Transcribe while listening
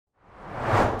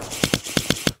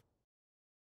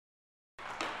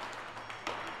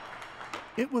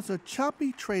It was a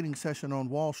choppy trading session on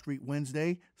Wall Street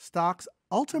Wednesday. Stocks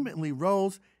ultimately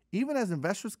rose, even as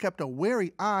investors kept a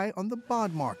wary eye on the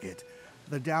bond market.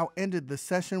 The Dow ended the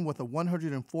session with a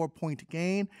 104-point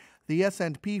gain. The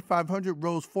S&P 500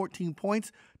 rose 14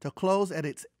 points to close at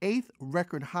its 8th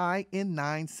record high in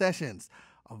 9 sessions.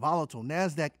 A volatile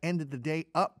Nasdaq ended the day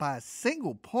up by a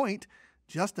single point,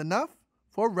 just enough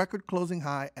for a record closing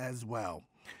high as well.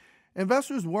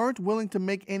 Investors weren't willing to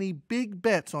make any big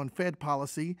bets on Fed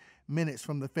policy. Minutes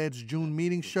from the Fed's June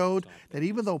meeting showed that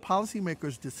even though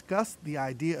policymakers discussed the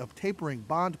idea of tapering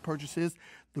bond purchases,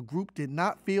 the group did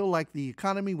not feel like the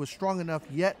economy was strong enough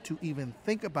yet to even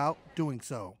think about doing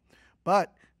so,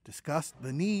 but discussed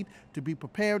the need to be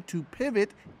prepared to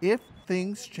pivot if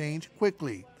things change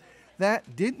quickly.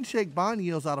 That didn't shake bond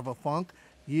yields out of a funk.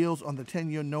 Yields on the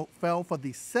 10-year note fell for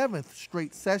the 7th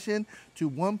straight session to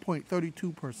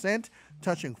 1.32%,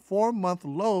 touching 4-month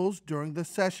lows during the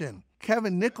session.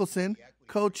 Kevin Nicholson,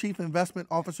 co-chief investment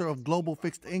officer of Global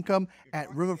Fixed Income at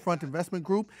Riverfront Investment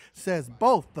Group, says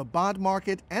both the bond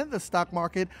market and the stock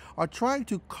market are trying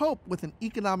to cope with an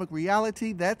economic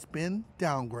reality that's been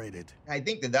downgraded. I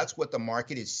think that that's what the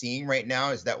market is seeing right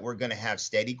now, is that we're going to have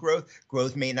steady growth.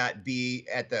 Growth may not be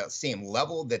at the same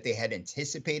level that they had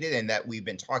anticipated and that we've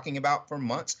been talking about for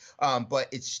months, but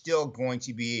it's still going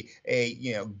to be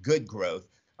a good growth.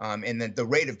 And then the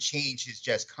rate of change has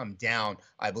just come down,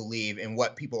 I believe, in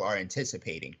what people are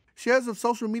anticipating. Shares of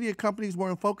social media companies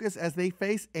were in focus as they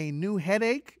face a new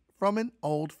headache from an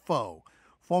old foe.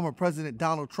 Former President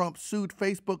Donald Trump sued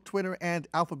Facebook, Twitter, and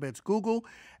Alphabet's Google,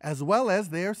 as well as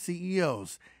their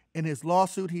CEOs. In his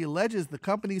lawsuit, he alleges the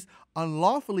companies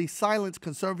unlawfully silenced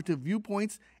conservative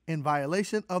viewpoints in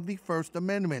violation of the First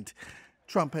Amendment.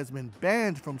 Trump has been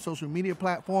banned from social media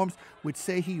platforms which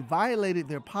say he violated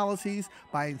their policies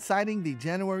by inciting the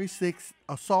January 6th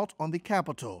assault on the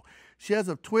Capitol. Shares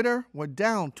of Twitter were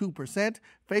down 2%.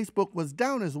 Facebook was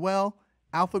down as well.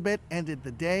 Alphabet ended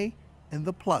the day in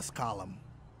the plus column.